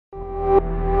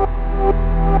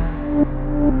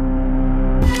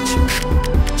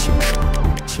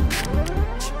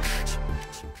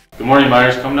morning,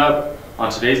 Miners. Coming up on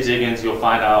today's Diggins, you'll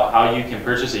find out how you can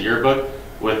purchase a yearbook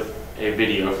with a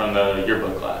video from the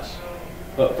yearbook class.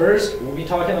 But first, we'll be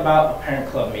talking about a parent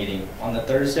club meeting on the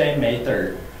Thursday, May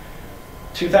 3rd,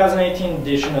 2018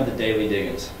 edition of the Daily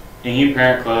Diggins. NU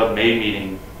Parent Club May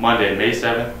meeting, Monday, May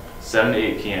 7th, 7 to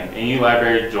 8 p.m. NU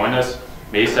Library, join us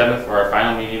May 7th for our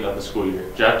final meeting of the school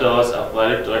year. Jeff Dulles,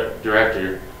 Athletic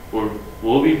Director,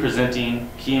 will be presenting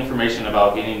key information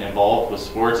about getting involved with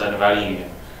sports at Nevada Union.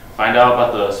 Find out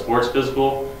about the sports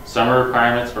physical, summer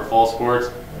requirements for fall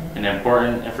sports, and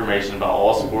important information about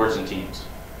all sports and teams.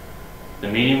 The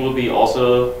meeting will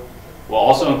also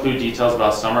include details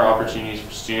about summer opportunities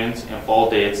for students and fall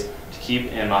dates to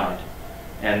keep in mind,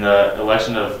 and the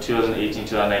election of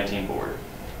 2018-2019 board.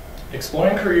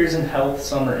 Exploring Careers in Health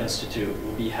Summer Institute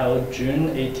will be held June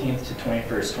 18th to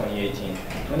 21st, 2018.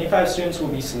 25 students will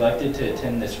be selected to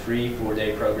attend this free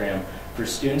 4-day program for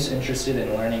students interested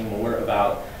in learning more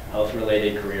about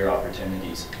health-related career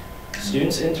opportunities.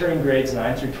 Students entering grades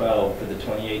 9 through 12 for the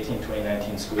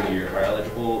 2018-2019 school year are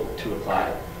eligible to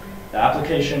apply. The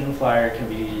application flyer can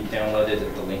be downloaded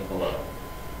at the link below.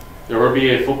 There will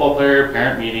be a football player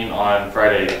parent meeting on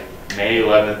Friday, May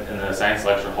 11th in the Science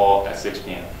Lecture Hall at 6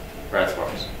 p.m. Brad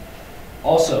Sparks.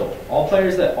 Also, all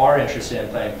players that are interested in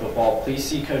playing football, please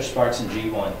see Coach Sparks in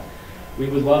G1. We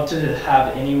would love to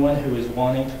have anyone who is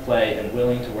wanting to play and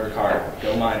willing to work hard.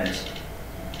 Go Miners!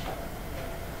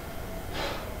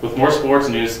 With more sports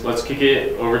news, let's kick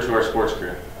it over to our sports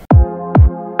crew.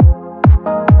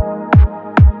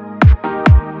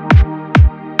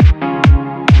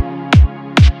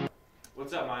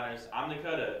 What's up, Miners? I'm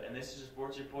Dakota, and this is your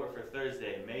sports report for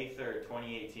Thursday, May 3rd,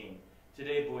 2018.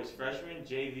 Today, boys freshman,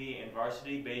 JV, and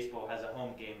varsity baseball has a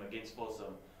home game against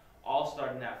Folsom, all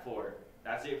starting at 4.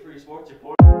 That's it for your sports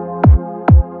report.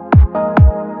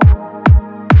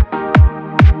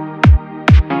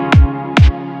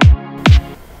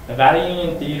 Nevada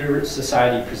Union Theater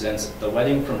Society presents The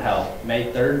Wedding from Hell,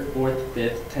 May 3rd, 4th,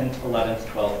 5th, 10th, 11th,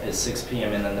 12th at 6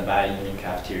 p.m. in the Nevada Union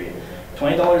cafeteria.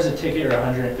 $20 a ticket or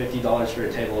 $150 for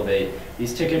a table of 8.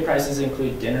 These ticket prices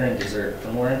include dinner and dessert.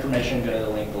 For more information, go to the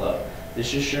link below.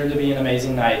 This is sure to be an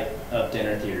amazing night of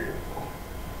dinner theater.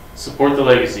 Support the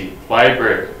legacy. Buy a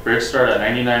brick. Bricks start at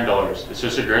 $99. It's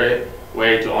just a great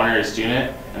way to honor a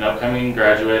student, an upcoming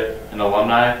graduate, an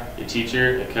alumni, a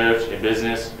teacher, a coach, a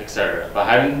business, etc. By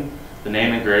having the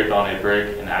name engraved on a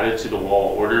brick and added to the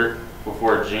wall, order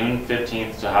before June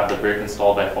 15th to have the brick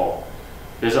installed by fall.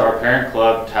 Visit our Parent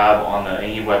Club tab on the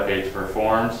NU webpage for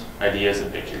forms, ideas,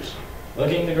 and pictures.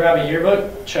 Looking to grab a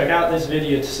yearbook? Check out this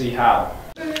video to see how.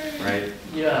 Right?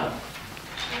 Yeah.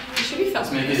 It should be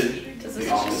fast. Make it Because this is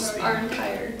just our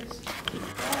entire.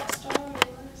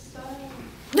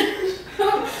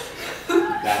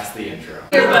 That's the intro.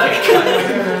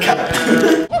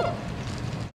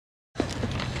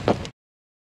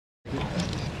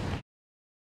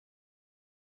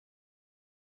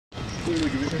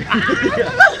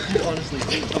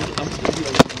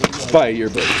 Buy a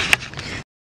yearbook.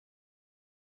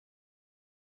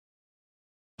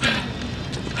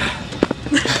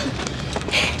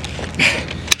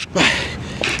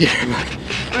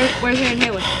 Where's your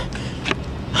inhaler?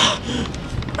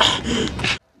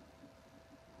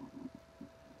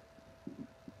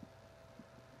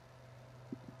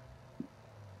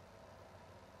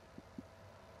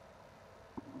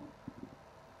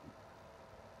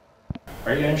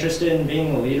 Are you interested in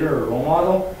being a leader or role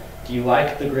model? Do you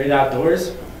like the great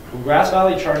outdoors? Well, Grass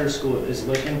Valley Charter School is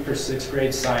looking for 6th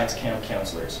grade science camp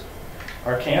counselors.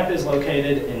 Our camp is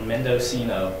located in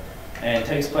Mendocino and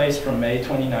takes place from May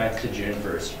 29th to June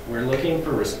 1st. We're looking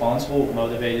for responsible,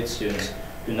 motivated students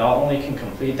who not only can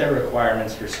complete their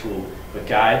requirements for school, but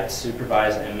guide,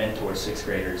 supervise, and mentor 6th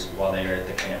graders while they are at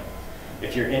the camp.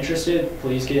 If you're interested,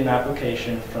 please get an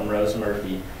application from Rose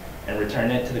Murphy and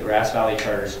return it to the Grass Valley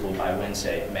Charter School by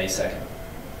Wednesday, May 2nd.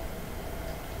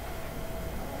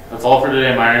 That's all for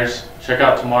today, Miners. Check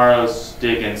out tomorrow's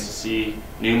Diggins to see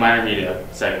new Miner Media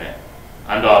segment.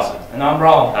 I'm Dawson. And I'm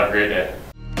Brawl. Have a great day.